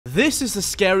This is the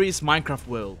scariest Minecraft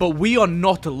world, but we are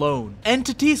not alone.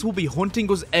 Entities will be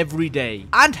hunting us every day,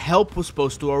 and help was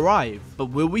supposed to arrive. But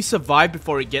will we survive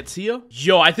before it gets here?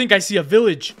 Yo, I think I see a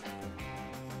village.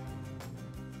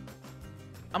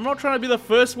 I'm not trying to be the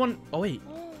first one. Oh, wait.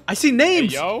 I see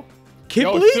names. Hey, yo.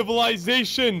 Kipley? Yo,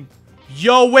 civilization.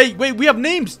 Yo, wait, we have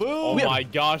names. Oh my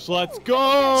gosh, let's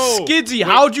go. Skidzy,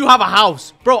 how'd you have a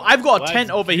house? Bro, I've got a tent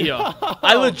over here.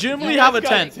 I legitimately have a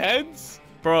tent. Tents?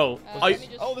 Bro,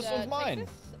 oh, this one's mine.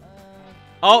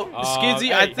 Oh,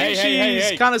 Skidzy, I think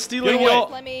she's kind of stealing your...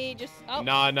 Let me just... Oh.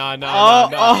 Nah.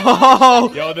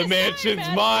 Oh. Yo, the mansion's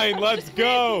mine. Let's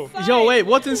go. Yo, wait,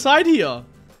 what's inside here?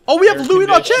 Oh, we have loot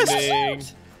in our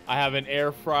chest. I have an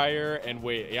air fryer, and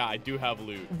wait, yeah, I do have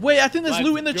loot. Wait, I think there's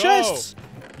loot in the chests.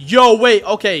 Yo, wait,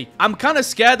 okay. I'm kind of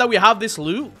scared that we have this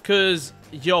loot, because,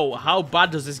 yo, how bad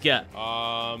does this get?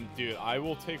 Dude, I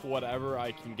will take whatever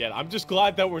I can get. I'm just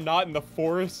glad that we're not in the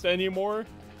forest anymore,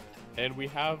 and we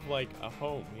have, like, a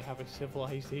home. We have a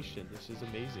civilization. This is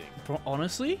amazing. Bro,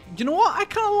 honestly, you know what? I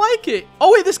kind of like it.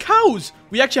 Oh, wait, there's cows.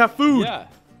 We actually have food. Yeah.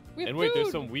 And wait,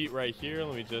 there's some wheat right here.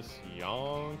 Let me just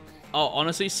yonk. Oh,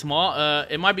 honestly,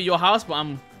 smart. It might be your house, but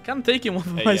I'm kind of taking one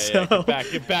for myself. Yeah,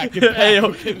 get back. Hey,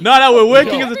 no, we're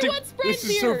working as a team. This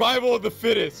is survival of the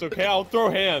fittest, okay? I'll throw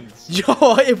hands.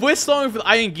 Yo, if we're starting with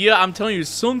iron gear, I'm telling you,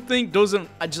 something doesn't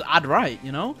just add right,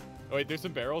 you know? Oh, wait, there's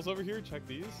some barrels over here. Check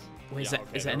these. Wait,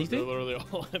 is that anything? They're literally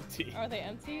all empty. Are they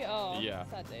empty? Oh, yeah.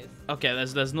 Sad days. Okay,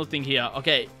 there's nothing here.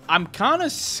 Okay, I'm kind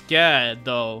of scared,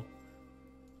 though.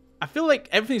 I feel like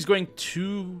everything's going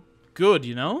too good,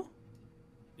 you know?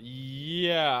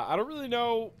 Yeah, I don't really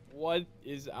know what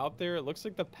is out there. It looks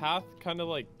like the path kind of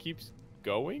like keeps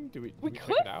going. Do we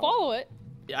could follow it.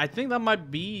 I think that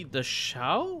might be the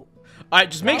shout. All right,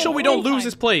 just make sure we don't lose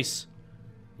this place.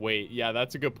 Wait, yeah,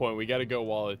 that's a good point. We got to go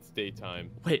while it's daytime.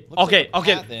 Wait, Looks okay.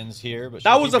 Here, but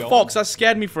that was a fox. That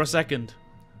scared me for a second.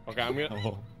 Okay, I'm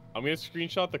gonna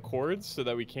screenshot the cords so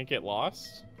that we can't get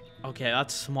lost. Okay,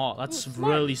 that's smart. That's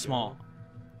really smart.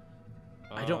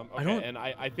 I don't. And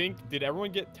I think, did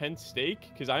everyone get 10 steak?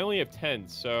 Because I only have 10,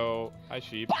 so hi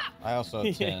sheep. I also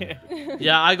have 10.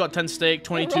 Yeah, I got 10 steak,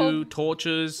 22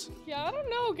 torches. Yeah, I don't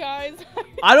know, guys.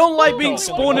 I don't like being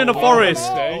spawned in a forest.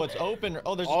 Oh, it's open.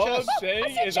 Oh, there's a chest. All I'm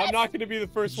saying is I'm not going to be the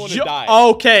first one to die.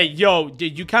 Okay, yo,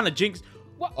 dude, you kind of jinxed.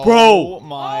 What? Bro. Oh,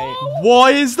 my.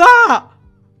 What is that?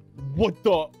 What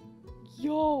the?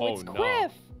 Yo, it's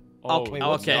Quiff. Oh, okay,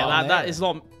 wait, that is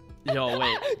not... Yo,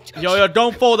 wait. Yo,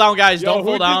 don't fall down, guys. Don't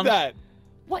fall down. Who did that?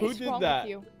 What is wrong with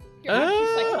you? You're actually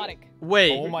psychotic.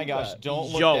 Wait. Oh my gosh,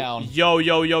 don't look down. Yo.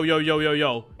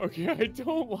 Okay, I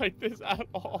don't like this at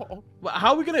all.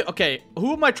 How are we gonna... Okay,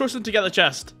 who am I trusting to get the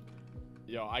chest?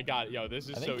 Yo, I got it. Yo, this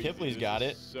is so easy. I think Kipley's got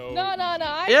it. So No. I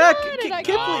got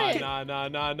it.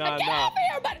 Nah.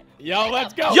 Yo,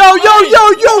 let's go. Yo.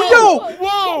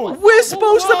 Whoa. We're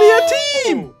supposed to be a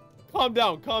team. Calm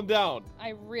down.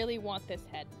 I really want this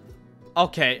head.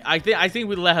 Okay, I think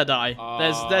we let her die.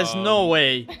 There's no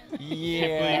way.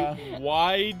 Yeah. Kipley,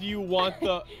 why do you want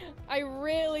the... I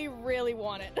really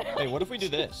want it. Hey, what if we do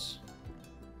this?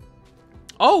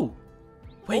 Oh.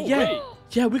 Wait, yeah.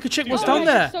 Yeah, we could check what's down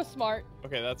there. So smart.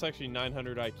 Okay, that's actually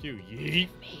 900 IQ. Yeet.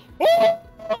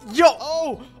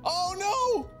 Yo. Oh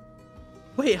no.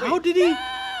 Wait, how did he...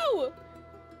 No!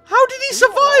 How did he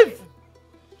survive?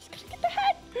 He's gonna get the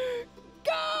head.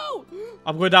 Go!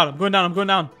 I'm going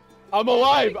down. I'm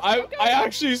alive. I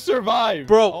actually survived.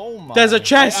 Bro, there's a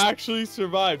chest. I actually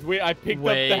survived. Wait, I picked up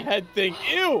the head thing.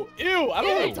 Ew. I don't want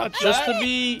to touch that. Just to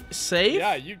be safe?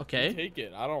 Yeah, you take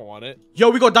it. I don't want it. Yo,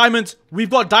 we got diamonds. We've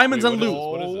got diamonds and loot.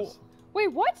 What is this?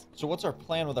 Wait, what? So what's our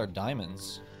plan with our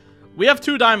diamonds? We have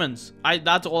 2 diamonds.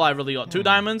 That's all I really got. 2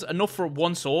 diamonds, enough for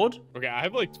 1 sword. Okay, I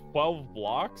have like 12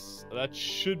 blocks. That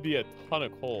should be a ton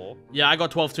of coal. Yeah, I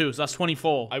got 12 too, so that's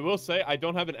 24. I will say, I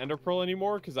don't have an ender pearl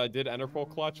anymore because I did ender pearl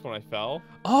clutch when I fell.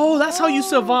 Oh, that's how you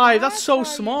survive. That's so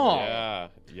smart.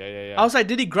 Yeah. I was like,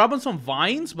 did he grab on some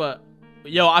vines? But,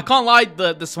 yo, I can't lie.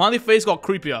 The smiley face got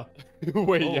creepier.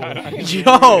 Wait, yeah.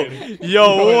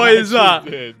 Yo, what is that?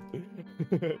 Did.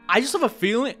 I just have a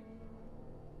feeling...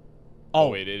 Oh,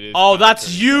 wait, it is. Oh,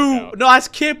 that's you. No, that's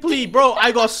Kipley, bro.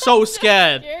 I got so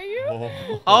scared. Scare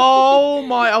you? Oh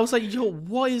my. I was like, yo,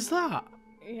 what is that?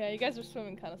 Yeah, you guys are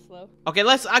swimming kind of slow. Okay,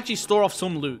 let's actually store off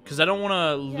some loot because I don't want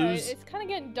to lose. It's kind of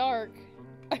getting dark.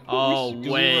 Oh,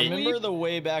 wait. Remember the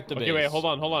way back to base. Okay, wait, hold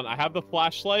on. I have the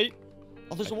flashlight.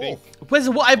 Oh, there's a wolf. Where's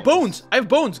the wolf? I have bones.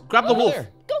 Grab the wolf. There.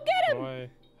 Go get him.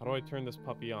 How do I turn this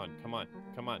puppy on? Come on.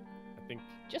 I think.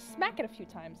 Just smack it a few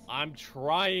times. I'm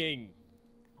trying.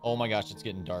 Oh my gosh, it's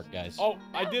getting dark, guys. Oh,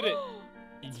 I did it.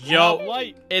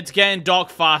 Yo, it's getting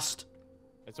dark fast.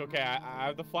 It's okay. I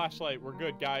have the flashlight. We're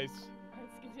good, guys. Alright,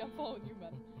 Skizzy, I'm following you,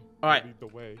 man. All right, Lead the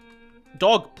way.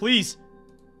 dog, please.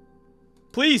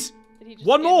 Please. Did he just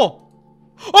One get me? more.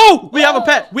 Oh, we have a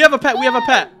pet. We have a pet. We have a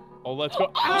pet. Oh, let's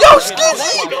go. Yo,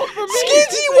 Skizzy!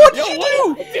 Skizzy, what did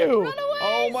you do? Run away,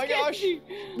 Oh my gosh. Skizzy.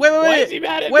 Why is he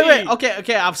mad at me? Wait.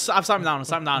 Okay. I've sat him down.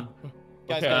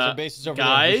 Guys, Okay. our base is over there. We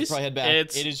Guys, should probably head back.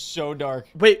 it's- It is so dark.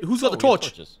 Wait, who's got Oh, the we have torch?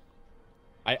 torches.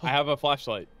 I have a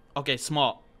flashlight. Okay,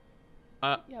 smart.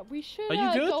 Yeah, we should Are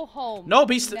you good? go home. No,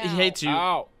 he now. hates you.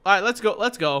 All Ow. right, let's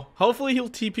go. Hopefully he'll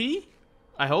TP.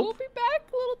 I We'll hope. be back,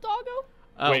 little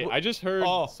doggo. Wait, I just heard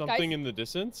Oh. something Guys. in the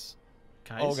distance.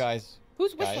 guys. Oh, guys.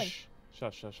 Who's Guys. whistling?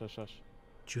 Shush.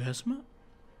 Did you hear something?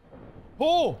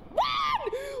 Oh!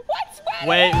 Run! What's wrong?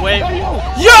 Wait.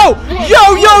 Yo! Run!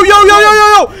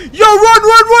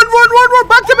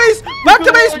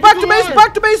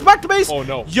 Back to base! Oh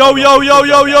no. Yo! It's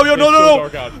so No!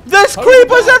 dark out. There's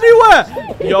creepers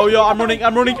everywhere! Yo, I'm running.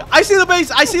 I see the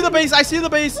base!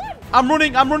 I'm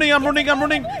running.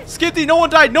 Skitty, no one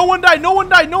died!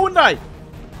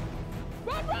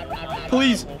 Run!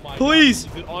 Please! Oh my Please!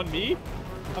 God. Is it on me?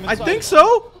 I'm I inside. think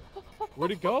so!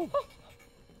 Where'd it go?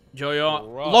 Yo,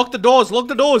 Bruh. lock the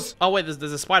doors! Oh wait, there's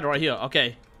a spider right here.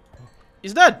 Okay.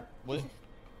 He's dead! What?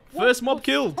 First mob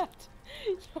killed!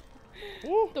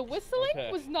 The whistling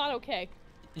Okay. was not okay.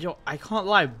 Yo, I can't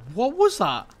lie. What was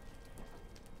that?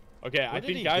 Okay, I did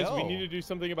think he guys, we go? need to do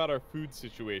something about our food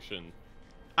situation.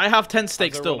 I have 10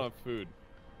 steaks How's everyone still. on food?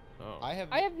 Oh. I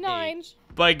have 9. 8.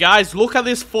 But guys, look at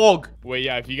this fog. Wait,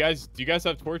 yeah. Do you guys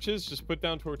have torches? Just put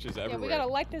down torches Yeah, everywhere. we gotta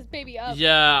light this baby up.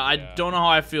 Yeah, I Yeah. don't know how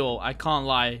I feel. I can't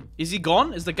lie. Is he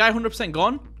gone? Is the guy 100%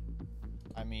 gone?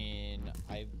 I mean,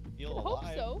 I feel I hope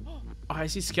alive. so. Oh, I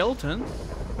see skeleton.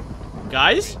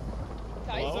 Guys,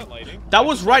 Guys, Is that lighting? that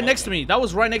was right next to me.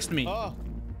 Oh,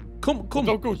 Come.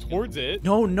 Don't go towards it.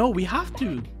 No, we have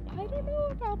to. I don't know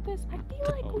about this. I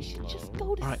feel like we should just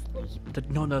go to Alright. sleep.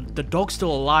 The dog's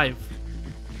still alive.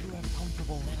 you have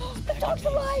comfortable linens The back dog's in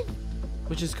base. alive.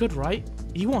 Which is good, right?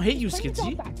 He won't hate you, Bring the dog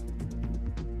Skitsy. back.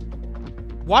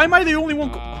 Why am I the only one?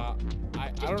 I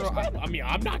don't know. I mean,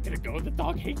 I'm not gonna go. The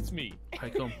dog hates me.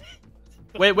 Alright, come.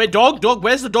 Wait, dog,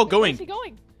 where's the dog going? Where's he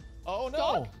going? Oh no!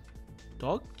 Dog?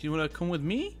 Dog, do you wanna come with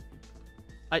me?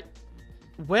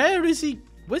 Where is he?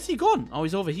 Where's he gone? Oh,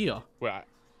 he's over here. Wait.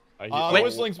 Wait.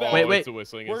 Whistling's back. Wait. It's a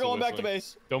whistling. We're it's a going back to whistling.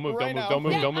 base. Don't move. Right Don't move. now. Don't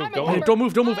move. Yeah, Don't I'm move. a Don't Hey,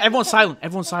 move. don't move. Everyone's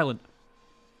silent.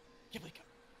 Give it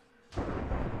a go.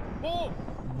 Whoa!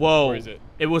 Whoa. Where is it?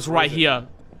 It was Where right is it? here.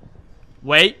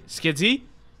 Wait, Skidzy?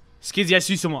 Skidzy, I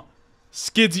see someone.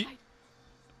 Skidzy.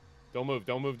 Don't move.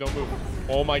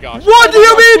 Oh my gosh. What do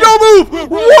you mean, don't move?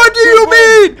 What do you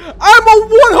mean? I'm a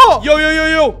one-hop.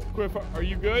 Yo. Quiff, are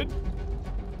you good?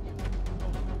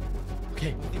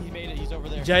 Okay. I think he made it. He's over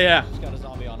there. Yeah. He's got a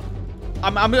zombie on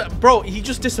him. Bro, he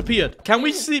just disappeared. Can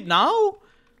we sleep now?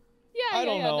 Yeah, I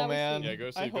don't yeah, know, that was man. Yeah, go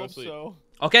I sleep, go hope sleep. so.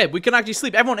 Okay, we can actually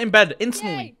sleep. Everyone in bed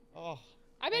instantly. Yay. Oh,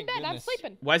 I'm in Thank bed. I'm goodness.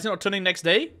 sleeping. Why is it not turning next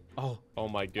day? Oh. Oh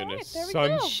my goodness. there we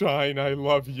go. Sunshine, I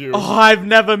love you. Oh, I've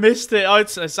never missed it. Oh,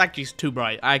 it's actually too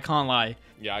bright. I can't lie.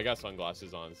 Yeah, I got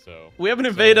sunglasses on, so. We have an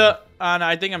invader, and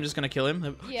I think I'm just gonna kill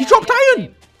him. Yeah, He dropped yeah,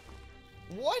 iron.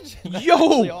 same. what? That's Yo.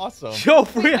 actually awesome. Yo,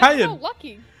 free I'm so iron.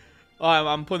 lucky. Oh,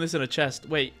 I'm putting this in a chest.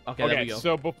 Wait. Okay, there we Okay, go.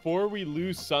 so before we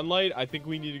lose sunlight, I think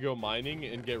we need to go mining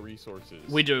and get resources.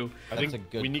 We do. I That's think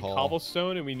a good we need call.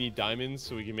 cobblestone and we need diamonds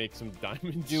so we can make some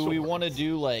diamond Do we swords. want to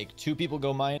do like 2 people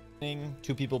go mining,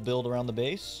 2 people build around the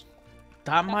base?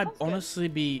 That might sounds good. honestly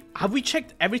be. Have we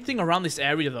checked everything around this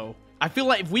area though? I feel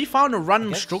like if we found a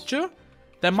random guess- structure,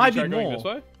 there Should might we be try going more. this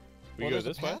way? We Well, go there's a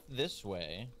this way? path this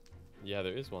way. Yeah,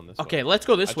 there is one this way. Okay, let's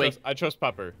go this way. I trust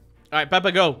Pepper. All right,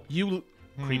 Peppa, go. You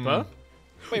creeper.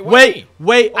 Wait,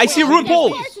 Wait. I see a wait, rune wait, pole.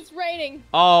 wait. Of course, it's raining.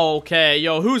 Oh, okay.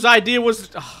 Yo, whose idea was?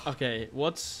 Okay,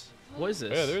 what is this?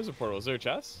 Oh, yeah, there is a portal. Is there a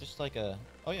chest? Just like a.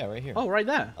 Oh yeah, right here. Oh, right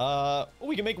there.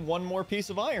 We can make 1 more piece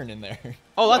of iron in there.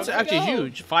 Oh, that's Let's actually go.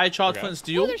 huge. Fire charge, Okay. flint, Oh,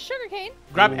 steel. there's sugarcane.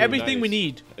 Grab Ooh, everything we nice.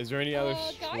 need. Is there any other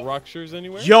guys? structures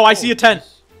anywhere? Yo, I see a tent.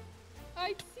 I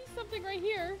see something right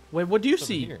here. Wait, what do you It's over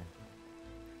see? here.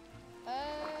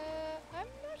 I'm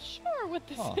not sure what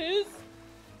this Huh. is.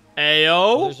 Oh,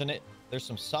 Ayo. there's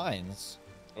some signs.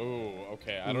 Oh,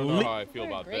 okay. I don't know how I feel We're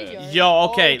in about graveyard. this. Yo,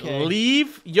 okay, Okay.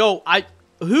 leave. Yo,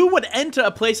 who would enter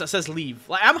a place that says leave?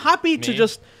 Like, I'm happy to Me.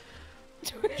 just.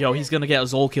 Yo, he's gonna get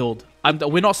us all killed.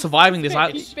 We're not surviving this.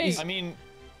 Space. I mean,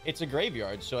 it's a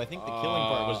graveyard, so I think the killing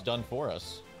part was done for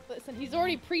us. Listen, he's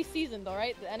already pre-seasoned, all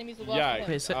right? The enemies will go Yeah, after him.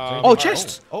 Okay, so- Um, oh,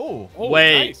 chest. Oh. Oh,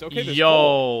 Wait, nice. Okay, there's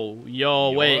coal.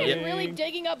 yo, wait. Yo. He's really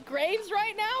digging up graves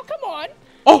right now? Come on.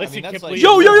 Oh, Listen, I mean, that's Kipling, like-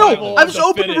 yo. survival I've of just the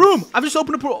opened the fittest. room. I've just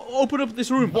opened up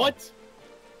this room. What?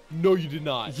 No, you did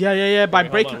not. Yeah. By Okay,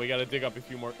 hold breaking. on, we gotta dig up a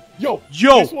few more. Yo,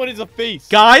 Yo! this one is a face.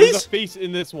 Guys? There's a face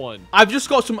in this one. I've just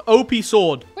got some OP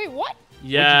sword. Wait, what?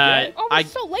 Yeah. get? Oh, we're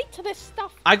so late to this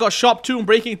stuff. I got sharp 2 and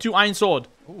breaking 2 iron sword.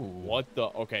 Ooh. What the?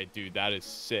 Okay, dude, that is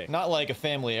sick. Not like a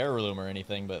family heirloom or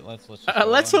anything, but let's just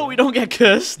Let's hope we don't get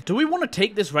cursed. Do we want to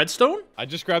take this redstone? I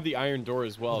just grabbed the iron door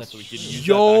as well, That's so we can use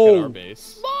Yo. that back at our base.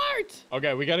 Smart.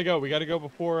 Okay, we gotta go. We gotta go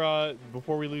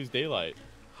before we lose daylight.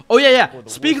 Oh yeah. Before the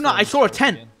Speaking of that, I wolf saw a starts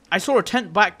tent. again. I saw a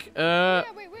tent back. Yeah,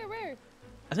 wait, where?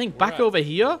 I think Where back at? over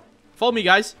here. Follow me,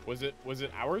 guys. Was it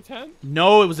our tent?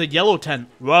 No, it was a yellow tent.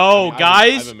 I Whoa, mean, I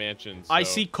guys! have a mansion. I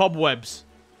so- see cobwebs.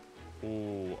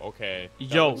 Ooh, okay. That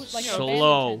Yo, looks like an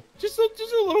slow. just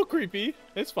a little creepy.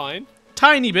 It's fine.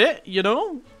 Tiny bit, you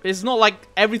know. It's not like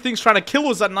everything's trying to kill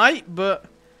us at night, but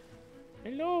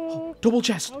Hello. double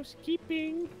chest.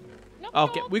 Housekeeping. No,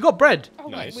 Okay, no. we got bread. Oh,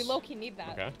 Nice. we low-key need that.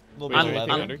 Okay. Little Wait, bit is of there anything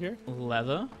leather. under here?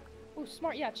 Leather. Oh,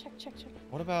 smart. Yeah, check.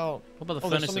 What about? What about the Oh,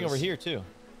 there's furnaces? something over here too.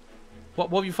 What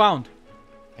have you found?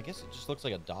 I guess it just looks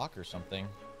like a dock or something.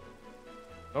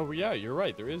 Oh yeah, you're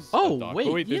right. There is. Oh, a dock. wait,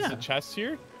 Oh, wait, there's yeah. a chest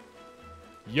here.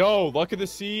 Yo, luck of the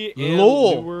sea and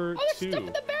Lol. lure Oh, there's 2. stuff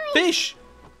in the barrels. Fish.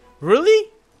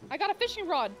 Really? I got a fishing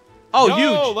rod. Oh,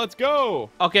 Yo, huge. let's go.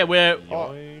 Okay, we're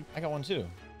Yoink. I got one too.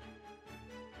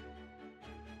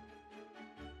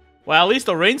 well. At least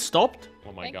the rain stopped.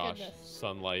 Oh my Thank gosh, goodness.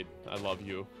 sunlight. I love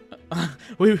you.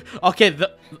 We're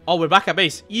back at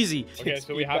base. Easy. Okay,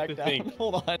 so we have to think.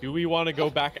 Hold on. Do we want to go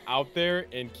back out there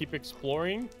and keep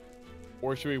exploring,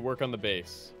 or should we work on the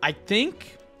base? I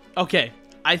think. Okay,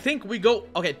 I think we go.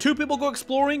 Okay, 2 people go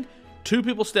exploring. 2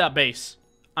 people stay at base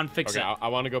and fix Okay, it. I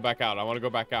want to go back out.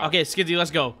 Okay, Skizzy,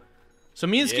 let's go. So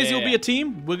me and Skizzy will be Yeah. a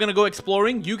team. We're gonna go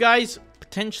exploring. You guys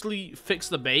potentially fix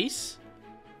the base.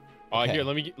 Okay. Here,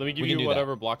 let me give We can you do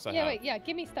whatever blocks I Yeah, have. wait. Yeah,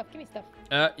 give me stuff.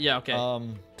 Yeah, okay.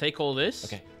 Take all this.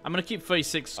 Okay. I'm gonna keep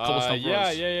 36 cobblestone for yeah.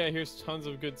 us. Here's tons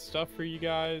of good stuff for you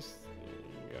guys.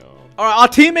 There you go. All right, our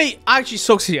teammate actually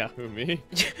sucks here. Who, me?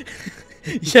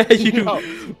 Yeah,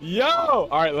 you. Yo! All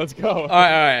right, let's go. All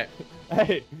right.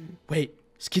 Hey. Wait,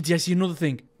 Skizzy, I see another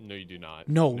thing. No, you do not.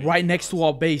 No, you right do next not. to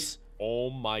our base.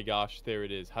 Oh my gosh, there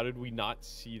it is. How did we not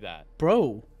see that?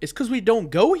 Bro, it's because we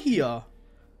don't go here.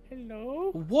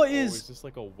 Hello? What Oh, is... is this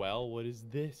like a well? What is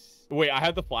this? Wait, I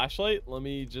had the flashlight. Let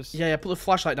me just... Yeah, put the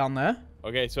flashlight down there.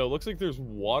 Okay, so it looks like there's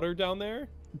water down there.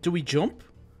 Do we jump?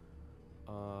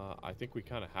 I think we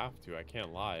kind of have to. I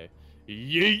can't lie.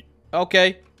 Yeet!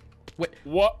 Okay. Wait.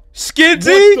 What?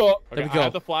 Skizzy! What the? There Okay, we I go.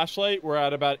 had the flashlight. We're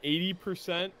at about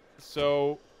 80%.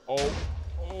 So... Oh.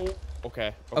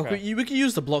 Okay. Okay, we can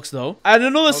use the blocks though. And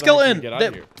another How the heck skeleton. can we get out There-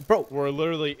 of here? Bro, We're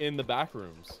literally in the back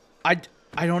rooms. I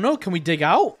don't know. Can we dig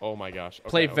out? Oh my gosh. Okay,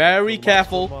 Play okay. very Kill the mobs,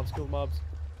 careful. Kill the mobs, kill the mobs.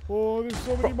 Oh, there's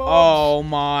so many mobs. Oh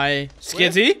my.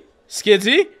 Skizzy?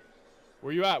 Skizzy?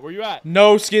 Where you at? Where you at?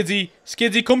 No, Skizzy.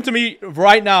 Skizzy, come to me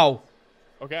right now.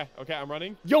 Okay, I'm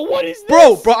running. Yo, what is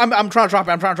this? Bro, I'm trying to trap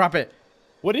it. I'm trying to trap it.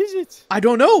 What is it? I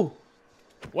don't know.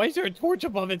 Why is there a torch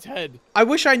above its head? I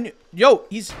wish I knew. Yo,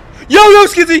 Yo,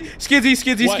 Skizzy!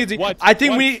 Skizzy. What? I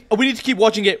think What? we need to keep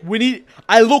watching it.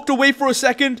 I looked away for a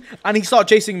second and he started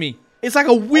chasing me. It's like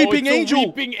a weeping it's angel. A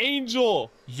weeping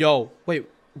angel. Yo, wait.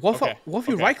 What if, Okay, what if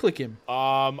you okay. right click him?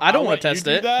 I I don't wanna test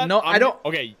it. No, I don't-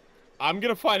 Okay, I'm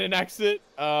gonna find an exit.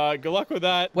 Good luck with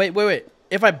that. Wait.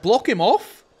 If I block him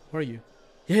off, where are you?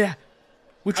 Yeah.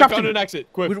 We I trapped found him. an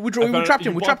exit. Quick. We I found trapped it.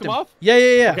 him. You We trapped blocked him. off?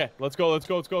 Yeah. Okay, let's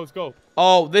go.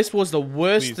 Oh, this was the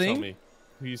worst Please thing. tell me.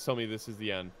 Please tell me this is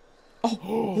the end.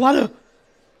 Oh, ladder.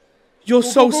 You're Go,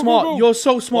 so go, go, smart. go. You're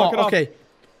so smart. Block it off. Okay.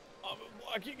 I'm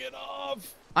blocking it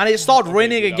off. And it started Okay,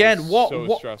 raining dude, that again. was What?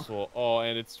 So stressful. Oh,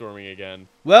 and it's storming again.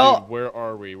 Well- Dude, where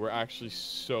are we? We're actually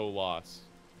so lost.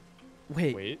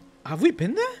 Wait. Wait. Have we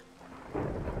been there?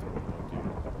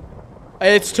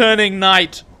 It's turning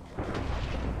night.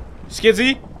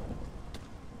 Skizzy,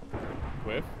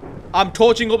 Quiff. I'm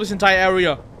torching up this entire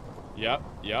area. Yep.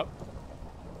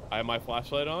 I have my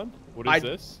flashlight on. What is I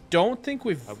this? don't think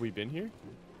we've... Have we been here?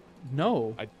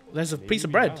 No. I- There's a Maybe piece of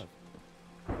we bread.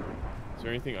 have. Is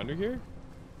there anything under here?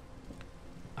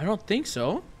 I don't think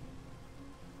so.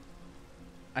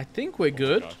 I think we're Oh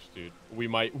good. my gosh, dude. We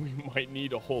might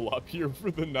need a hole up here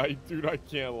for the night, dude. I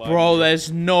can't lie. Bro, there's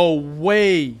no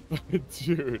way.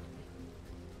 Dude.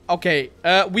 Okay,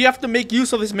 we have to make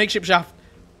use of this makeshift shaft.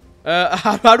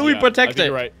 How do we Yeah, I protect think it?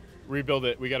 you're right. Rebuild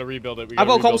it. We gotta rebuild it. I've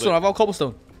got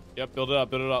cobblestone. Yep, build it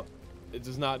up. It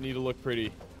does not need to look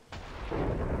pretty.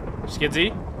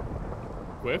 Skizzy.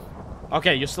 Quiff?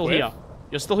 Okay, you're still Quiff? here.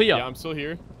 You're still here. Yeah, I'm still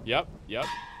here. Yep.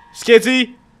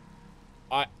 Skizzy.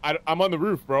 I'm on the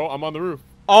roof, bro. I'm on the roof.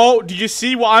 Oh, did you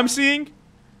see what I'm seeing?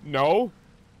 No.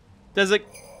 There's a...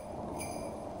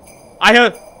 I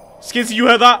heard. Skizzy, you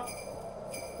heard that?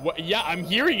 What? Yeah, I'm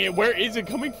hearing it. Where is it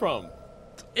coming from?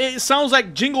 It sounds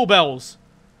like jingle bells.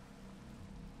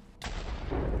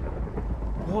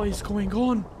 What is going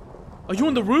on? Are you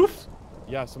on the roof?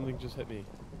 Yeah, something just hit me.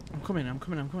 I'm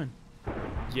coming.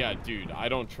 Yeah, dude, I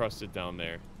don't trust it down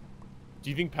there. Do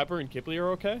you think Pepper and Kipley are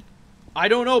okay? I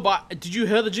don't know, but did you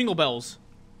hear the jingle bells?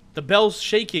 The bells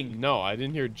shaking. No, I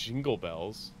didn't hear jingle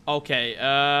bells. Okay,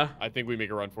 I think we make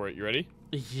a run for it. You ready?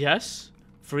 yes.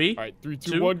 3. All right, 3,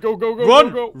 2, Two. 1, go, go, go,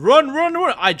 Run, go, go.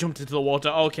 run. I jumped into the water.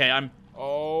 Okay,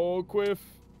 Oh, Quiff.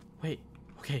 wait.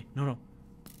 Okay, no.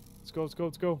 Let's go, let's go,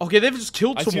 let's go. Okay, they've just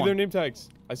killed I someone. see their name tags.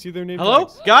 I see their name Hello?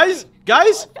 tags.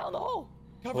 Guys? Found the hole.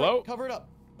 Hello? Cover it up.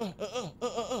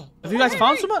 Have you guys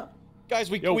found someone? Guys,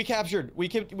 we captured. We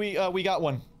got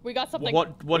one. We got something.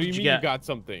 What What do did you you mean get? you got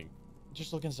something?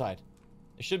 Just look inside.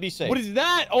 It should be safe. What is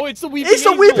that? Oh, it's the weeping It's a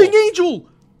angel. weeping angel!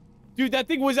 Dude, that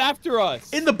thing was after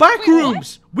us. In the back Wait, what?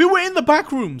 rooms. We were in the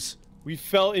back rooms. We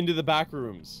fell into the back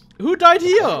rooms. Who died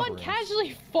here? Someone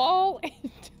casually fall into...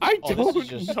 I Oh, don't this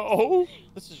is just- know.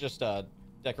 This is just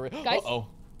decoration. Guys? Uh-oh.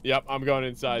 Yep, I'm going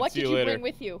inside. What See did you you later. bring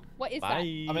with you? What is Bye.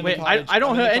 that? I'm in Wait, the cottage. I don't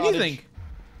I'm hear in the cottage. anything.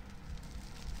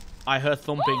 I heard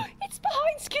thumping. It's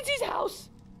behind Skizzy's house.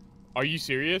 Are you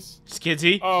serious?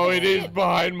 Skizzy? Oh, it is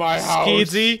behind my house.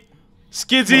 Skizzy? The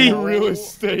Skizzy? real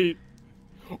estate.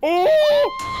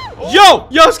 Oh!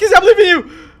 Yo, Skizzy, I'm leaving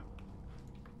you!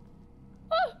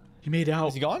 He made it out.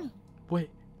 Is he gone? Wait.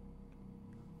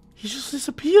 He just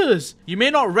disappears. You may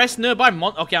not rest nearby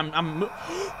Okay, I'm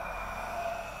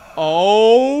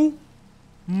Oh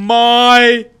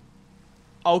my.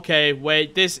 Okay,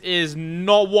 wait. This is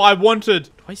not what I wanted.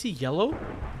 Do I see yellow?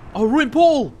 Oh, ruined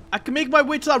pool. I can make my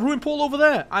way to that ruined pool over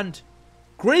there. And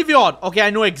graveyard. Okay, I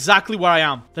know exactly where I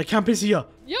am. The camp is here.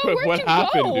 Yo, Wait, where'd what you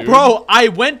happened, go? dude? Bro,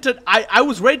 I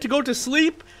was ready to go to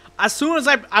sleep. As soon as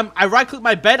I right click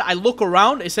my bed, I look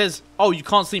around. It says, "Oh, you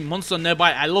can't see monster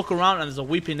nearby." I look around and there's a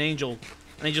weeping angel,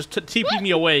 and he just TP'd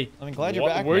me away. I'm glad you're What?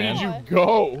 back, Where man. did you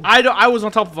go? I was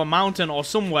on top of a mountain or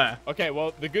somewhere. Okay,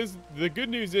 well, the good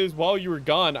news is while you were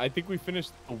gone, I think we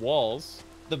finished the walls.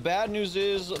 The bad news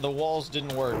is the walls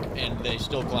didn't work and they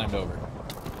still climbed over.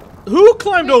 Who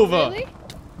climbed Wait, over? Really?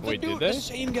 Wait, the did dude, they? The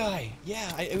same guy.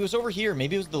 Yeah, it was over here.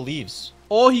 Maybe it was the leaves.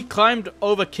 Or he climbed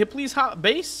over Kipley's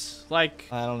base? Like,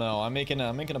 I don't know. I'm making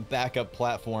a backup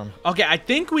platform. okay, I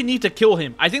think we need to kill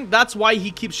him. I think that's why he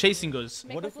keeps chasing us.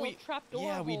 Make What us if a little we? trapdoor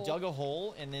Yeah, we hole. dug a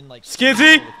hole and then like.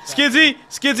 Skizzy, Skizzy.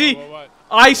 Skizzy, What?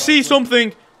 I see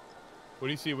something. What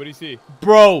do you see? What do you see?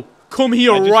 Bro, come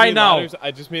here I just right made now. ladders-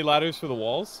 I just made ladders for the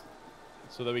walls,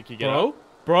 so that we could get up.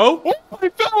 Bro? Oh, I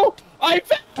fell! I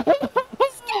fell!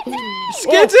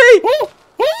 Skizzy! Oh,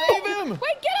 oh, Save him! Wait,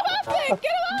 get him up there!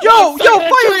 Get him up! Yo, Outside that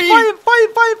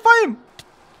fire him!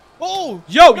 Oh!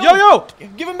 Yo, no. yo, yo!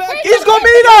 Give him back! He's got me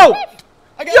now!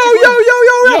 I got Yo, you, yo, yo, yo,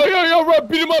 Yo, yo! yo, yo, run!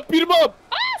 Beat him up! Beat him up!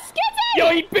 Ah, Skizzy! Yo,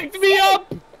 he picked me up!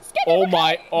 Skizzy, Oh we're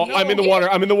my! Oh, No. I'm in the water!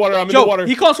 I'm in the water! I'm in the water! Yo,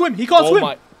 he can't swim, he can't Oh swim!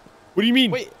 my! What do you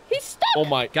mean? Wait, He's stuck! Oh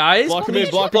my! Guys, Block him please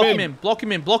in! Block block him him in! in, block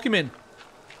him in, block him in.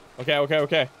 Okay, okay,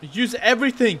 okay. Use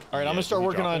everything. all right, I'm gonna start did you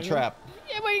working drop on a anything? trap.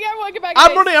 Yeah, but you gotta get back. I'm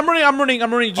guys. running, I'm running.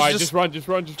 All right, just run! Just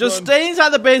run! Just run. stay inside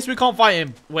the base, we can't fight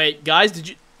him. Wait, guys,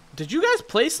 did you guys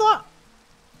place that?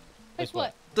 Guess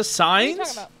what? The signs?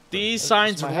 talking about? These That's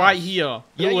signs my right house. here. Yeah,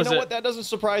 Who you was know it? what? That doesn't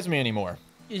surprise me anymore.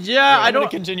 Yeah, I'm I gonna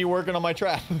don't. continue working on my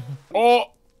trap. Oh,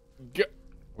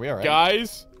 We all right?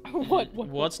 guys. What?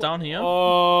 What's down here?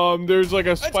 There's like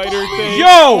a spider climbing. thing. Yo!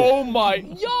 Oh my!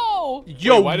 Yo!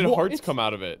 Yo, Wait, why did wha- hearts It's- come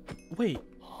out of it? Wait.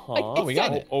 Huh? It's we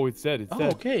got dead. it. Oh, it's dead. It's Oh,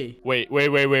 dead. okay. Wait.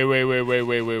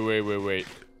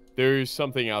 There's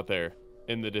something out there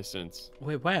in the distance.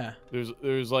 Wait, where?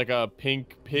 There's like a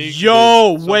pink pig.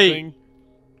 Yo, There's wait. something.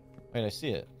 Wait, I see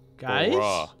it. Guys?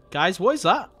 Bruh. Guys, what is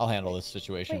that? I'll handle this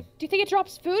situation. Wait, do you think it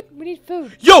drops food? We need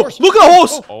food. Yo, Horse. look at the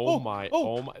horse! Oh my!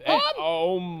 Oh my!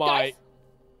 Oh my! Guys.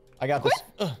 I got this.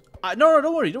 No,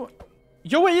 don't worry.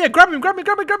 Yo, wait, yeah, grab him. What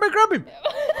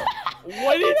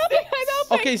is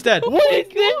this? Okay, he's dead. What is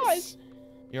gosh. this?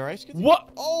 You alright, Skizzy? What?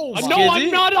 Oh, No, my- Skizzy?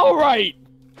 I'm not all right.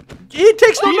 He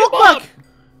takes no Beat him knockback. up.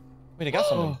 Wait, I got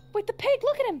something. Wait, the pig,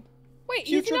 look at him. Wait, is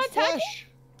he Putrid not attacking? flesh.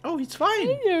 Oh, he's fine.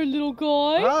 Hey there, little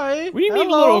guy. Hi. What do you mean,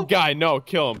 Hello. little guy? No,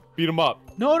 kill him. Beat him up.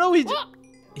 No,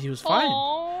 he was fine.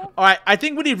 Aw. All right, I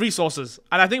think we need resources,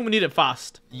 and I think we need it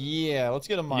fast. Yeah, let's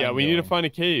get a mine. Yeah, we need to going. find a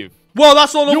cave. Well,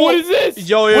 that's all. Yo, what is this?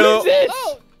 Yo. What is this?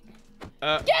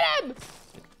 Oh, get him!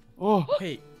 Oh.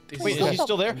 Wait. Wait, is he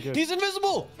still there? good. He's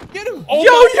invisible. Get him. Oh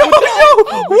Yo,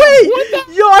 my God.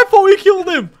 wait! Yo, I thought we killed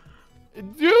him.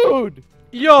 Dude.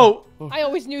 Yo, I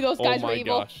always knew those guys oh were my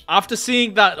evil. gosh. after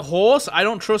seeing that horse, I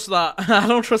don't trust that. I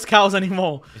don't trust cows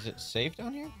anymore. Is it safe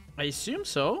down here? I assume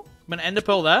so. I'm gonna end a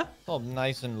pearl there. It's all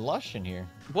nice and lush in here.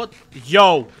 What?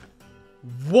 Yo,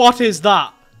 what is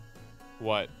that?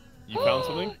 What? You found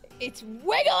something? It's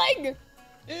wiggling.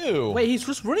 Ew. Wait, he's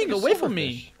just running Like a away from me.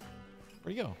 silverfish.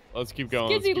 Where'd he go? Let's keep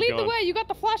going. Let's Skizzy, keep lead going. the way. You got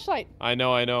the flashlight. I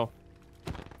know.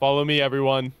 Follow me,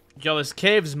 everyone. Yo, this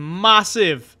cave's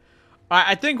massive. Alright,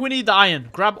 I think we need the iron.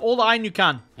 Grab all the iron you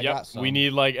can. I Yep. got some. We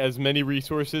need like as many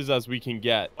resources as we can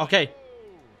get. Okay.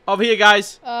 Over here,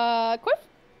 guys. Quiff?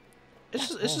 It's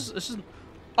just...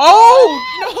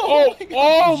 Oh!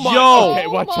 Oh my! Yo. Okay,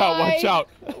 watch out!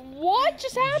 What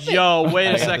just happened? Yo, wait I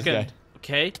a got this second. guy.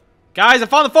 Okay. Guys, I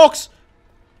found the fox!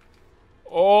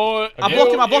 Oh! I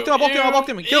blocked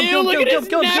him. Kill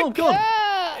him.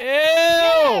 Ah!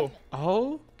 Ew!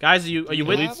 Oh. Guys, are you It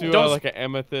with leads to Don't... like an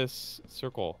amethyst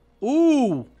circle.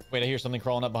 Ooh. Wait, I hear something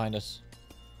crawling up behind us.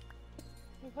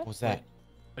 What? What's that?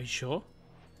 Are you sure?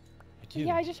 I do.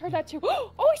 Yeah, I just heard that too.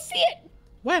 Oh, I see it.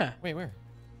 Where? Wait, where?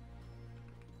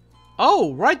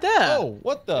 Oh, right there. Oh,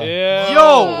 what the? Yeah.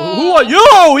 Yo, who are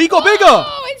you? He got bigger.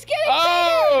 Oh, it's getting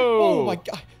Oh Oh! my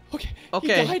god. Okay.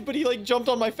 Okay. He died, but he like jumped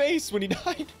on my face when he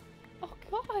died. bigger. Oh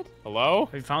God. Hello?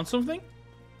 Have you found something?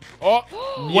 Oh!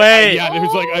 Wait. Yeah,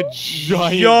 there's like a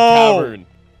giant Yo. cavern.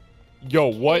 Yo,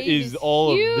 what Cave is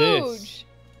all huge. of this?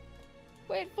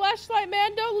 Wait, flashlight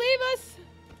man, don't leave us.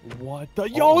 What the?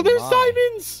 Yo, there's my.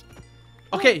 diamonds!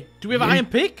 Okay, do we have an iron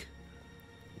pick?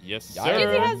 Yes, Yeah, sir.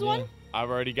 Skizzy has one. I've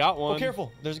already got one. Oh,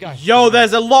 careful. There's a guy. Yo,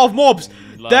 there's a lot of mobs.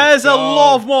 Let's There's a go.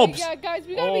 lot of mobs. Yeah, guys,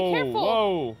 we gotta be careful.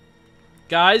 Whoa.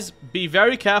 Guys, be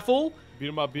very careful. Beat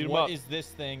him up, beat him What up. is this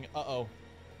thing? Uh-oh.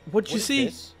 What'd you What is see?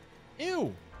 this?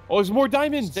 Ew. Oh, there's more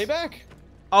diamonds. Stay back.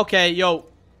 Okay, yo.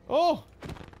 Oh.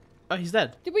 Oh, he's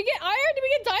dead. Did we get iron? Did we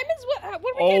get diamonds? What did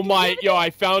we Oh get? my, yo, I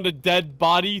found a dead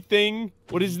body thing.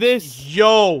 What is this?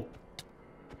 Yo.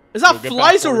 Is that Yo, get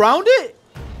flies back, around it?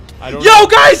 I don't Yo, know.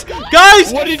 guys!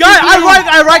 What did you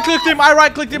I right clicked him. I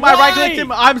right clicked him.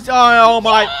 I'm oh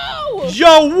my. No!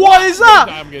 Yo, what is that?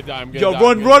 I'm gonna die. Yo,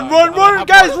 run,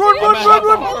 guys, run.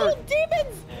 Oh,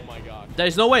 demons! Oh my god.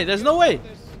 There's no way.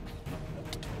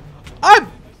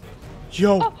 I'm.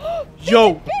 Yo.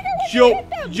 Yo.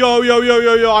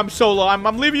 I'm solo.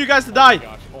 I'm leaving you guys to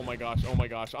die. Oh my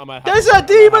gosh. I'm at There's a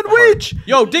demon witch.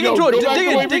 Yo, dig Yo, into it. go back the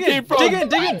way we Dig came in. from. Dig in.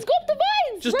 Vines, go up the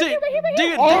vines! Just right dig. here, right Dig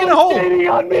here. it. Dig in a hole. Standing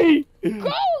on me.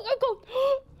 Go!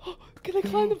 Can I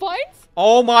climb the vines?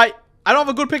 Oh my. I don't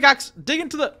have a good pickaxe. Dig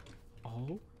into the.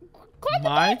 Oh. Climb the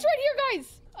My. vines right here, guys.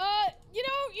 You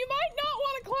know, you might not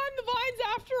want to climb the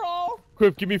vines after all.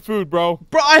 Quiff, give me food, bro.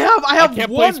 Bro, I have I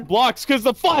can't place one. blocks because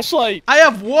the flashlight. I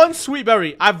have one sweet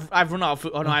berry. I've run out of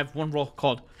food. Oh no, I have one raw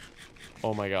cod.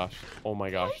 Oh my gosh,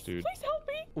 Please, dude. please help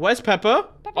me. Where's Pepper?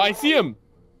 Pepper, I see him.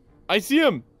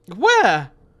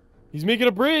 Where? He's making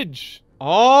a bridge.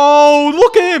 Oh,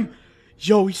 look at him.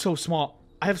 Yo, he's so smart.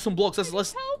 I have some blocks.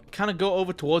 Let's help. kind of go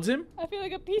over towards him. I feel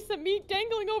like a piece of meat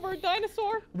dangling over a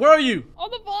dinosaur. Where are you?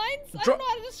 On the vines? I Dro- don't know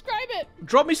how to describe it.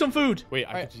 Drop me some food. Wait, I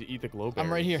Alright. could just eat the glow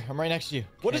I'm right here. I'm right next to you.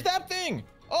 What is that thing?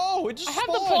 Oh, it just I have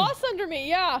spawned. the boss under me,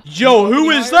 yeah. Yo, who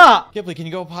Any is higher? that? Kipling, can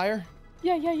you go up higher?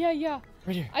 Yeah.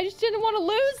 Right here. I just didn't want to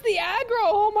lose the aggro.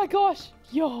 Oh my gosh.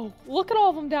 Yo, look at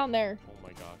all of them down there. Oh my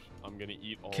gosh, I'm gonna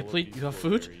eat all Kipling, of these you have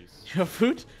food? blueberries. You have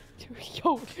food?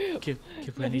 Yo. Kipling,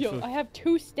 I need food. I have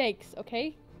 2 steaks,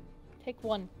 okay? Take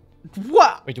one.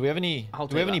 What? Wait, do we have any? I'll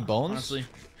Do we have take any that, bones? Honestly,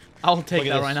 I'll take Look at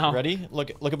that this. right now. Ready?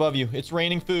 Look above you. It's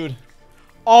raining food.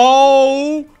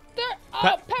 Oh, There.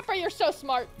 Oh, Pepper, you're so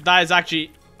smart. that is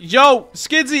actually. Yo,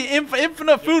 Skidsy,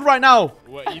 infinite food right now.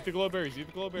 What? Eat the glowberries.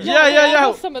 Yeah. I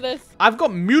want some of this. I've got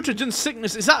mutagen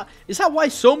sickness. Is that why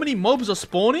so many mobs are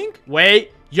spawning?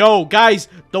 Wait, yo, guys,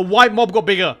 the white mob got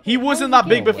bigger. He wasn't that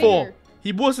big getting before. bigger?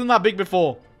 He wasn't that big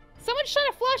before. Someone shine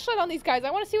a flashlight on these guys.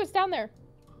 I want to see what's down there.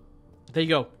 There you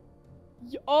go.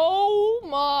 Oh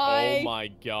my. Oh my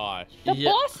gosh. The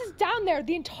Yeah. boss is down there,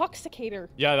 the intoxicator.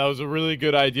 Yeah, that was a really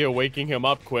good idea, waking him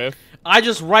up, Quiff. I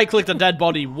just right-clicked a dead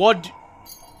body. What?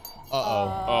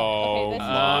 Uh-oh. Oh Okay, this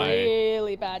my. is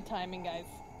really bad timing, guys.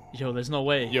 Yo, there's no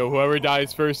way. Yo, whoever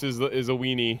dies first is a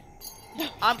weenie.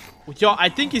 Yo, I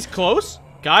think he's close.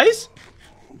 Guys?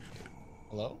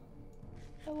 Hello?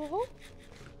 Hello?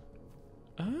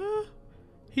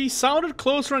 He sounded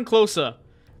closer and closer.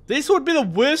 This would be the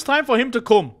worst time for him to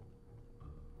come.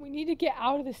 We need to get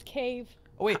out of this cave.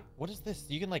 Oh, wait. What is this?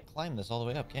 You can, like, climb this all the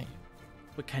way up, can't you?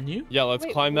 But can you? Yeah, let's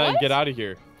Wait, climb that and what? get out of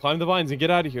here. Climb the vines and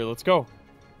get out of here. Let's go.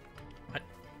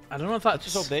 I don't know if that's...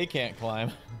 Just hope they can't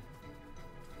climb.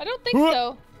 I don't think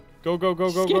so. Go.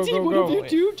 Skizzy, whatever you Wait,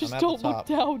 do, I'm just at the don't look top.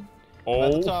 down.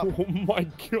 at the top. Oh my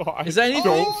god. Is that anything?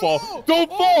 Don't fall. Don't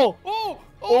fall.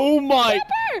 Oh my.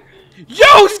 Yo,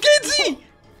 Skidsy!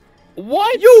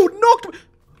 What? You knocked me.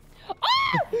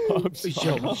 I'm sorry.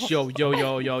 Yo.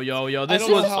 This don't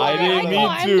know was. how I didn't mean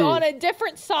I'm to. on a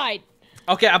different side.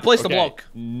 Okay, I placed the Okay. block.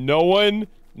 No one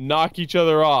knock each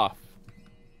other off.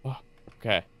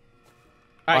 Okay.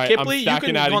 Alright, Alright, I'm Kipley, you stacking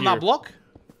can outta go on here. that block.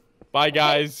 Bye,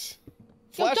 guys.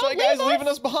 So don't Flashlight leave guy's us. leaving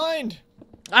us behind.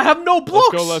 I have no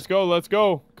blocks. Let's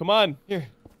go. Come on. Here,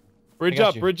 Bridge got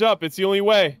up, you. bridge up. It's the only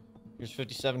way. here's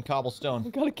 57 cobblestone.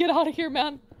 We gotta get out of here,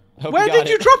 man. Hope Where got did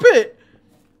you it. drop it?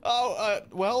 Oh,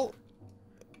 well,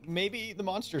 maybe the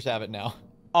monsters have it now.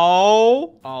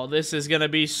 Oh, this is gonna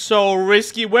be so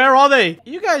risky. Where are they?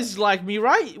 You guys like me,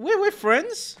 right? We're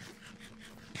friends.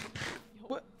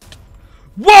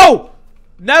 Whoa!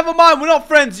 Never mind, we're not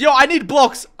friends. Yo, I need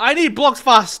blocks. I need blocks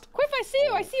fast. Quiff, I see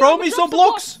you. I see you. Throw I'm gonna me some drop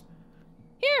blocks.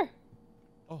 Here.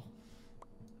 Oh.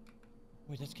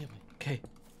 Wait, let's get me. Okay,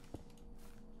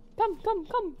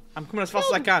 Come. I'm coming as fast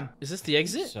as I can. Is this the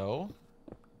exit? So,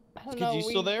 I don't Skid, know. you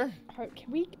still there?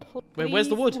 Can we Wait, where's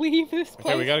the wood? leave this place?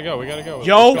 Okay, we gotta go.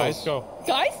 Yo. Let's go.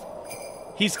 Guys?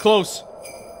 He's close.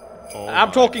 Oh I'm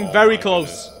my- talking oh very my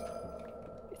close. goodness.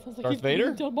 It sounds like Darth he's breathing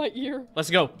Vader? down my ear. Let's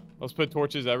go. Let's put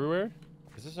torches everywhere.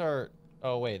 Is this our...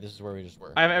 Oh, wait, this is where we just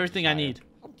were. I have everything I Higher. need.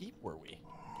 How deep were we?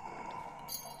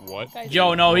 What? Guys,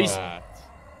 Yo, no, is he's that?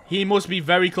 he must be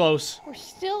very close. We're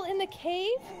still in the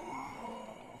cave?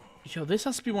 Yo, this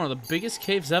has to be one of the biggest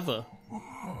caves ever.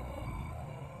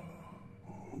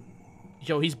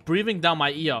 Yo, he's breathing down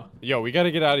my ear. Yo, we gotta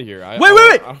get out of here.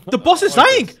 Wait! The boss is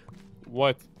dying!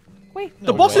 What? Wait. The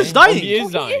No boss way. is dying! He is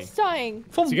He dying. is dying.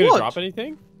 From Is he gonna what? drop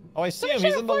anything? Oh, I see Let him. me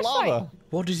He's shine in a the flashlight. lava.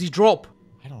 What does he drop?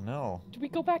 I don't know. Do we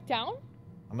go back down?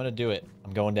 I'm gonna do it.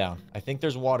 I'm going down. I think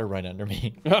there's water right under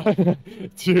me.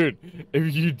 Dude,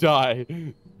 if you die.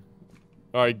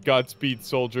 Alright, Godspeed,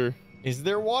 soldier. Is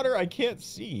there water? I can't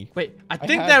see. Wait, I I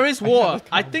think have- there is I have water.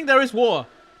 a I con- think there is water.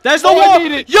 There's no Oh, I water!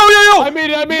 made it! Yo! I made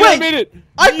it! Wait, I made it!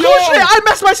 I Yo! crushed it! I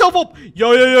messed myself up!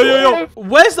 Yo!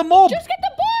 Where's the mob? Just get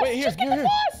the boss! Wait, here, Just get here, the here.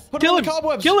 boss! Put Kill him in the him.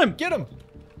 cobwebs. Kill him. Get him.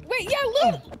 Wait, yeah,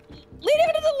 lead him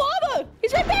into the lava!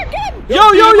 He's right there, get him! Yo!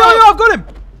 I've got him!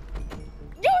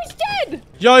 Yo, he's dead!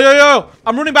 Yo!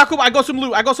 I'm running back up. I got some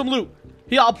loot.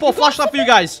 Here, I'll put a flashlight for you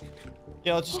guys.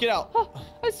 Yeah, let's just get out. Oh,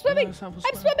 I'm swimming! let's have a I'm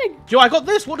swim. swimming! Yo, I got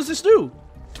this. What does this do?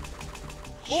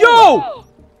 Yo! Oh,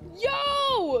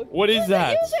 yo! What is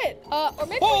that? Use it! Or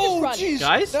maybe we Oh, just run. jeez.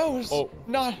 Guys? That was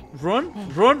not...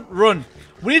 Run.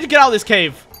 We need to get out of this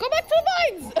cave. Go back to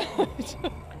the vines!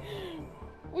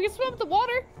 We can swim with the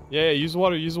water. Yeah, use the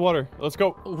water. Let's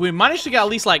go. We managed to get at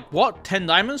least like, what, 10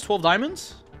 diamonds, 12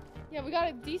 diamonds? Yeah, we got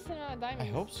a decent amount of I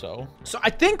diamonds. hope so. So I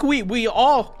think we've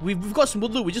got some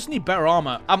good loot. We just need better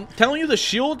armor. I'm telling you, the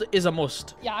shield is a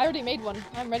must. Yeah, I already made one.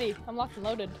 I'm ready. I'm locked and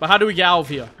loaded. But how do we get out of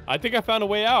here? I think I found a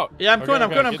way out. Yeah, I'm coming.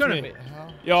 get to me. Wait, how?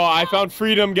 Yo, I found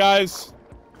freedom, guys.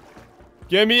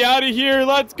 Get me out of here.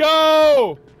 Let's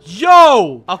go.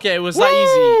 Yo! Okay, it was that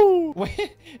easy. Woo! Wait,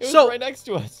 it was So- right next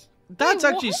to us. That's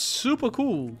Wait, actually what? super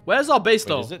cool. Where's our base Wait,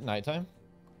 though? is it nighttime?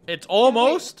 It's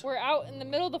almost. Wait, we're out in the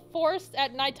middle of the forest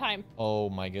at nighttime. Oh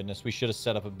my goodness, we should have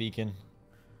set up a beacon.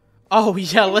 Oh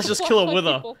yeah, let's just kill a Flashlight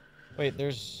wither. people. Wait,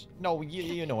 there's... No,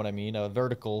 you know what I mean. A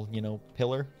vertical,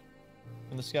 pillar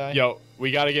in the sky. Yo,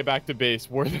 we gotta get back to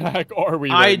base. Where the heck are we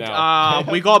right now? I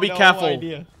we have gotta be no careful.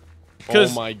 idea. Oh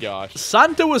 'cause- my gosh.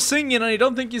 Santa was singing and I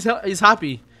don't think he's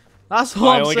happy. That's all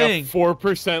I I'm only saying. got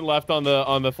 4% left on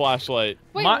the flashlight.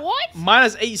 Wait, Mi- what? Mine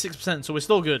has 86%, so we're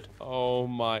still good. Oh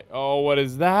my. Oh, what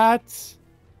is that?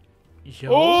 Yo.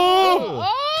 Oh!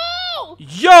 Oh!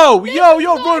 Yo, This yo, is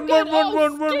yo, not run, good. run, Oh,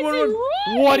 run, run, Skizzy, run,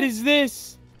 run. What is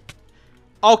this?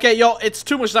 Okay, yo, it's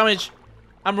too much damage.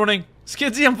 I'm running.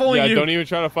 Skidsy, I'm following Yeah, you. don't even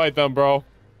try to fight them, bro.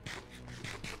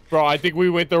 Bro, I think we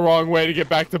went the wrong way to get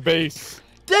back to base.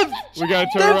 They've, We gotta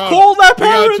turn they've around. called our We gotta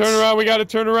parents. turn around. We gotta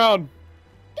turn around.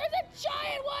 There's a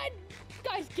giant one!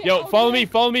 Guys, get Yo, out follow of me, here.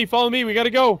 follow me. We gotta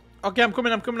go. Okay, I'm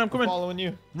coming. Following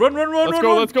you. Run, run, run, Let's run, go,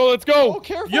 run. let's go, let's Oh, go.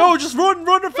 careful. Yo, just run,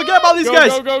 run, and forget about these Go,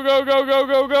 guys. go, go, go, go, go,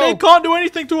 go, go. They can't do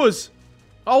anything to us.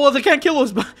 Oh, well, they can't kill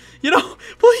us, but,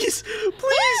 please.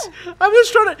 I'm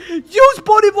just trying to, use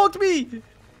body blocked me.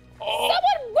 Someone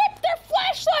whip their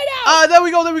flashlight out! There we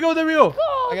go.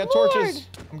 Oh, I got Lord. torches.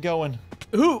 I'm going.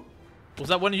 Who? Was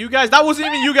that one of you guys? That wasn't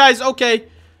even you guys. Okay.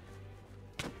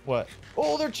 What?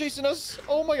 Oh, they're chasing us.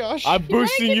 Oh my gosh. I'm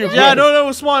boosting keep you. going. Yeah, Chris. no, it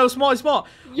was smart.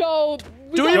 Yo,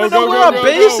 we Do we gotta even Go, know go, where our go,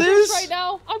 base go. is? right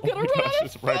now. I'm Oh gonna my run gosh, out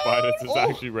it's of right behind us. It's Oh.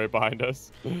 actually right behind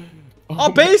us.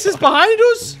 Our base is behind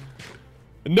us?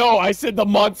 No, I said the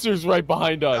monster's right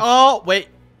behind us. Oh, wait.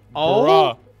 Oh.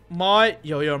 Bruh. my...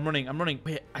 Yo, I'm running.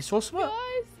 Wait, I saw something.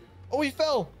 Guys, Oh, he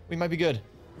fell. We might be good.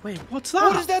 Wait, what's that?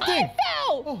 What is that thing? I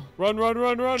fell. Oh, Run, run,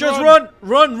 run, run, Just run.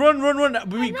 run.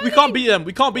 We can't beat them.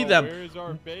 We can't beat them. Where's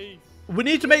our base? We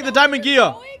need to make the diamond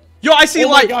gear. Yo, I see Oh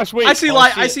my light. gosh, wait. I see Oh, light.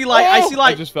 shit. I see light. I see I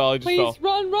light. just fell. I just Please fell.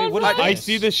 run, run, what run. is I this?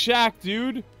 see the shack,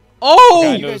 dude. Oh,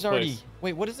 I you know guys this already. place.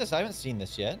 Wait, what is this? I haven't seen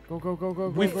this yet. Go, go, go, go,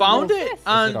 we go, found go. it, Is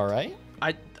and it all right?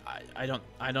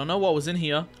 I don't know what was in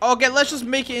here. Okay, let's just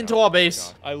make it into our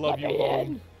base. I love you, Let me home.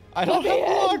 in. I don't Let me have in.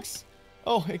 blocks.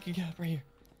 Oh, I can get up right here.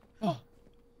 Oh,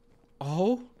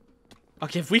 Oh.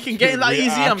 Okay, if we can get in that We easy,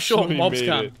 I'm sure actually mobs made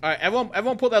can. it. All right,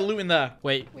 everyone put that loot in there.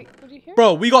 Wait. Wait, what did you hear?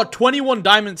 Bro, we got 21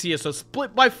 diamonds here, so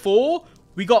split by 4,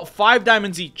 we got 5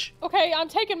 diamonds each. Okay, I'm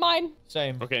taking mine.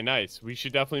 same. Okay, nice. We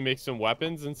should definitely make some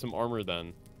weapons and some armor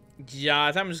then. Yeah,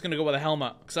 I think I'm just gonna go with a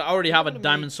helmet, because I already have a gonna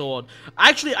diamond sword.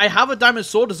 Actually, I have a diamond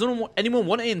sword. Does anyone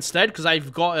want it instead? Because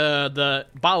I've got the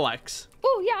battle axe.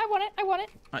 Oh, yeah, I want it. I want it.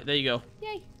 All right, there you go.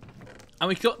 Yay. And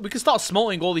we can start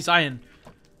smelting all these iron.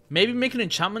 Maybe make an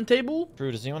enchantment table?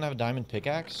 Drew, does anyone have a diamond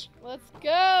pickaxe? Let's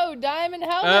go. Diamond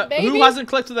helmet, baby. Who hasn't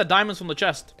collected their diamonds from the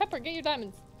chest? Pepper, get your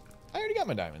diamonds. I already got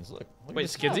my diamonds. Look. Wait, at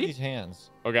Skidsy? these hands.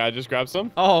 Okay, I just grabbed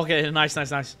some. Oh, okay, nice.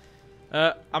 I'm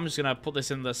just gonna put this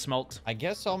in the smelt. I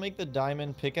guess I'll make the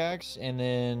diamond pickaxe, and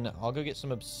then I'll go get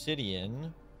some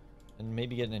obsidian, and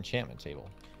maybe get an enchantment table.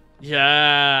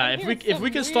 Yeah, I'm if hearing we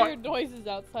can some start. weird noises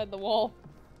outside the wall.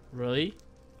 Really?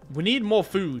 We need more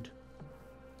food.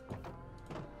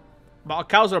 But our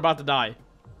cows are about to die.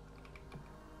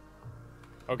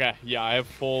 Okay, yeah, I have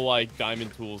full, like,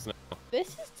 diamond tools now. This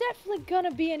is definitely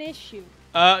gonna be an issue.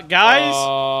 Guys,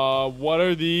 What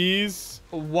are these?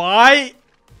 why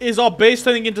is our base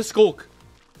turning into skulk?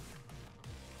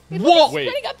 Hey, look, What? it's Wait,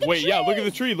 spinning up the wait, yeah, look at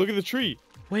the trees. tree, look at the tree.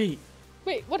 Wait,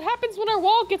 Wait, what happens when our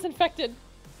wall gets infected?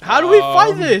 how do we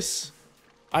fight this?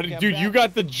 Dude, you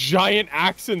got the giant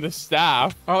axe and the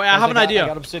staff. Oh, wait, I Guys, have an I idea.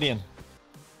 got obsidian.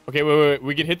 Okay, wait,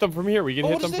 we can hit them from here. We can Oh,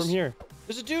 hit what them is from this? here.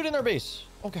 There's a dude in our base.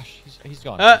 Oh gosh, he's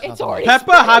gone. Uh, He's not It's the one. already-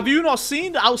 Pepper, have you not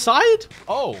seen outside?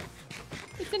 Oh.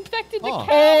 It's infected the Huh. cows.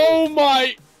 Oh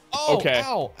my! Oh. Okay.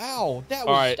 Ow. Ow. That was.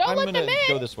 All right. Don't I'm let gonna them in.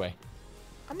 go this way.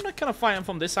 I'm not gonna fight him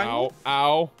from this Ow, angle.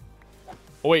 ow.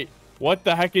 Oh, wait, what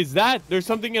the heck is that? There's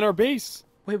something in our base.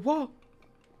 Wait, what?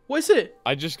 What is it?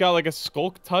 I just got like a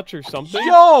skulk touch or something.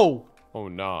 Yo! Oh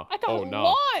no. I got Oh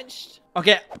no. launched.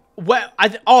 Okay, where?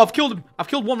 I've killed him. I've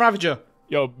killed one ravager.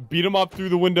 Yo, beat him up through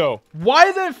the window. Why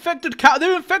are they infected cow?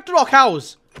 They've infected our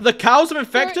cows. The cows have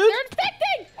infected? They're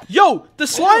infecting. Yo, the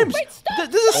slimes! Wait, stop.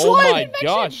 There's a Oh slime! my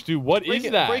gosh, dude, what Break is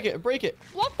it. that? Break it. Break it.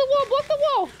 Block the wall. Block the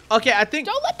wall. Okay, I think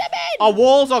Don't let them in. our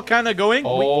walls are kind of going.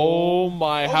 Oh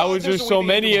my, how on, is there there's a so way to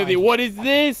many get of these? What is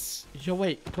this? Yo,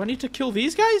 wait, do I need to kill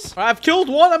these guys? Alright, I've killed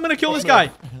one, I'm gonna kill this guy.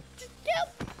 Just kill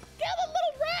the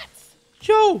little rats.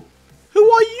 Yo,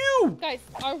 who are you? Guys,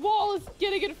 our wall is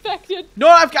getting infected. No,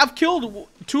 I've killed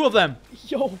 2 of them.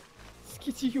 Yo,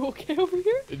 Skitty, you okay over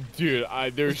here? Dude,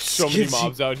 there's so many Skizzy.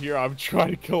 mobs out here. I'm trying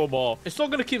to kill them all. It's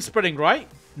not gonna keep spreading, right?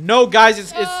 No, guys,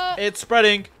 it's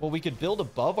spreading. Well, we could build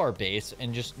above our base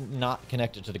and just not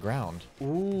connect it to the ground.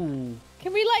 Ooh.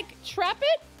 Can we like trap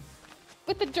it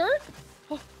with the dirt?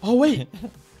 Oh wait,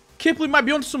 Kipley might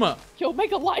be onto something. Yo,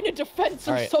 make a line of defense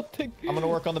or All right. something. I'm gonna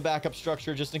work on the backup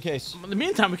structure just in case. In the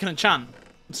meantime, we can enchant.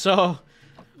 So,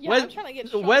 Yeah, I'm trying to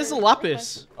get where's the stronger.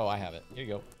 lapis? Oh, I have it. Here you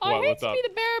go. I What, hate what's to up? be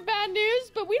the bearer of bad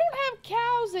news, but we don't have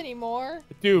cows anymore.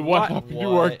 Dude, what What? happened to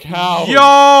our What? cow?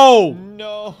 Yo!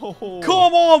 No.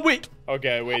 Come on, wait.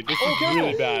 Okay, wait, this Oh, is careful.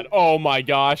 really bad. Oh my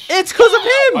gosh. It's because of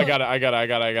him. I got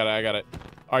it.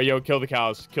 All right, yo, kill the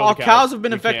cows. Kill Our the cows. cows have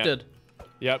been We can't. infected.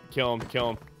 Yep, kill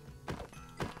them.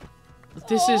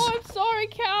 This oh, is. I'm sorry,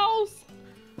 cows.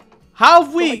 How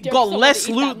have Oh, we I dare got someone less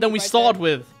to eat loot that than meat we right started there.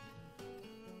 with?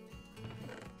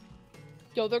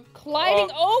 Yo, they're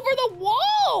gliding over the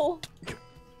wall.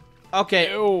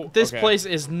 Okay, Ew. this Okay. place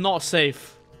is not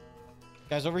safe.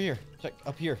 Guys, over here. Check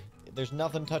up here. There's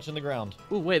nothing touching the ground.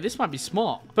 Ooh, wait, this might be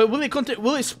smart. But will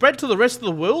it spread to the rest of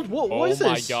the world? What is Oh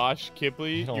my this? gosh,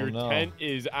 Kipley, I don't your know. tent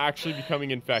is actually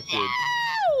becoming infected.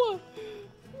 No!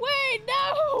 Wait,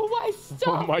 no! My stuff!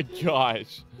 Oh my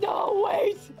gosh. No,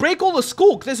 wait! Break all the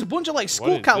skulk. There's a bunch of like What skulk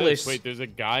is this? catalysts. Wait, there's a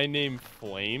guy named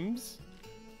Flames?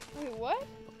 Wait, what?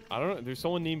 I don't know. There's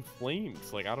someone named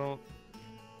Flames. Like, I don't...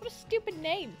 What a stupid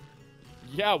name.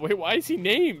 Yeah, wait, why is he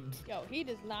named? Yo, he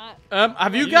does not.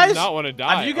 Have you He guys does not want to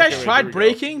die. have you guys Okay, wait, tried here we go.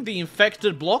 breaking the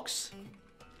infected blocks?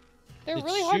 They're It's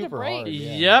really hard to super break. hard.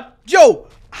 Yeah. Yep. Yo,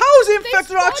 how is the They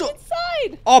infected spawned actual?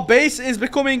 inside! Our base is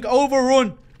becoming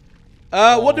overrun.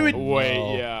 What do we? Wait,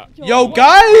 No. yeah. Yo, what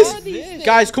guys! are these things?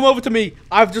 Guys, come over to me.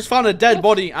 I've just found a dead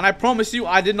body, and I promise you,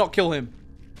 I did not kill him.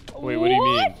 Wait, what do you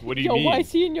mean? mean? What do you mean? Yo, I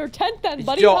see in your tent then,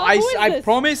 buddy. Yo, Who is I this?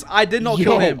 promise I did not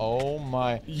kill him. Oh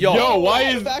my. Yo, why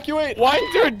is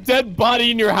there a dead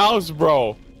body in your house,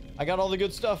 bro? I got all the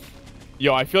good stuff.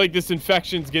 Yo, I feel like this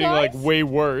infection's getting like Guys? way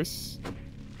worse.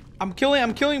 I'm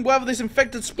killing whatever this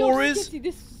infected spore Yo, is.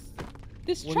 Skitsy,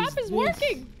 this What trap is is this?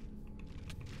 working.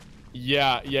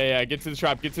 Yeah. Get to the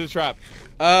trap. Get to the trap.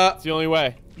 Uh, It's the only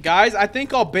way. guys, I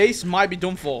think our base might be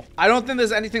done for. I don't think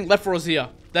there's anything left for us here.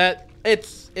 That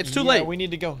it's too late. We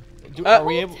need to go. Uh, Are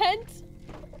we able? Tent.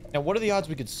 Now, what are the odds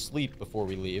we could sleep before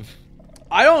we leave?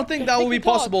 I don't think that Take will be the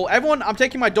dog. possible. Everyone, I'm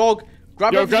taking my dog.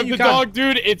 Grab Yo, everything grab you the can. dog,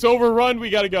 dude. It's overrun. We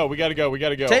gotta go. We gotta go.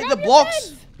 Take the Grab your blocks.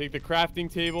 beds. Take the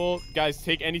crafting table. Guys,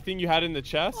 take anything you had in the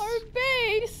chest. Our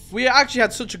base. We actually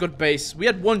had such a good base. We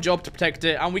had one job to protect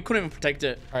it, and we couldn't even protect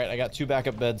it. All right, I got 2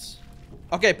 backup beds.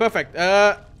 Okay, perfect.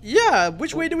 Yeah.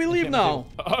 Which way do we leave now?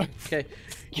 table. Okay.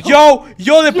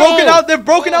 Yo, they've broken out. They've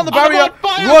broken out the I'm barrier. on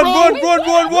fire,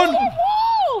 Run.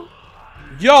 Whoa!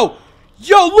 Yo,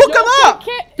 look at that.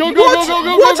 Go,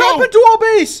 What's happened to our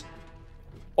base?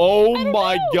 Oh don't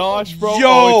my know. gosh, bro. Yo.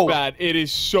 Oh, it's bad. It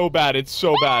is so bad. It's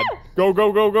so bad. Go.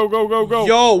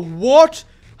 Yo, what?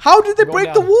 How did they We're going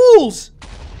break the down. walls?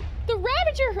 The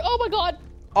Ravager. Oh my god.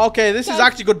 Okay, this is Guys.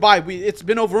 actually goodbye. It's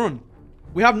been overrun.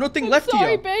 We have nothing left Sorry,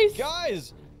 here. base.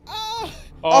 Guys! Ah!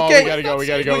 Oh, Okay. we gotta go. We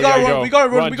gotta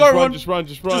run. We gotta run. Just run.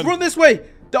 Just run this way.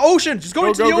 The ocean. Just go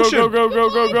into the ocean. Go.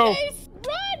 Goodbye, base.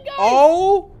 Run, guys.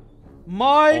 Oh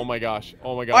my. Oh my gosh.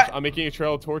 Alright. I'm making a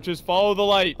trail of torches. Follow the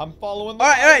light. I'm following the All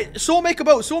right. So make a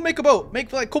boat.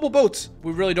 Make like a couple boats.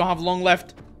 We really don't have long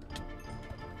left.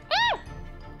 Ah!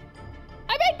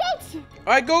 I made boats.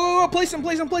 All right, go. Place them.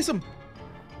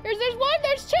 There's one.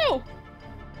 There's two.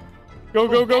 Go.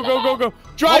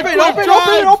 Drive,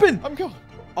 Open. I'm going.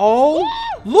 Oh,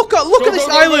 look at this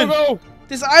island. Go.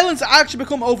 This island's actually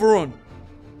become overrun.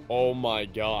 Oh my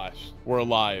gosh. We're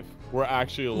alive. We're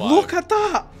actually alive. Look at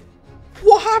that.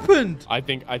 What happened? I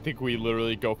think we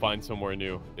literally go find somewhere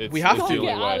new. We have it's to. the Get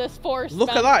only out way. of this forest. Look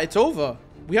man. at that. It's over.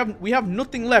 We have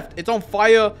nothing left. It's on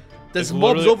fire. There's It's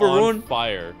mobs literally overrun. on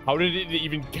fire. How did it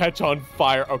even catch on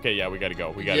fire? Okay, yeah, we gotta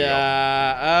go.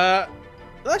 Yeah.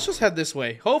 Let's just head this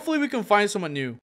way. Hopefully we can find someone new.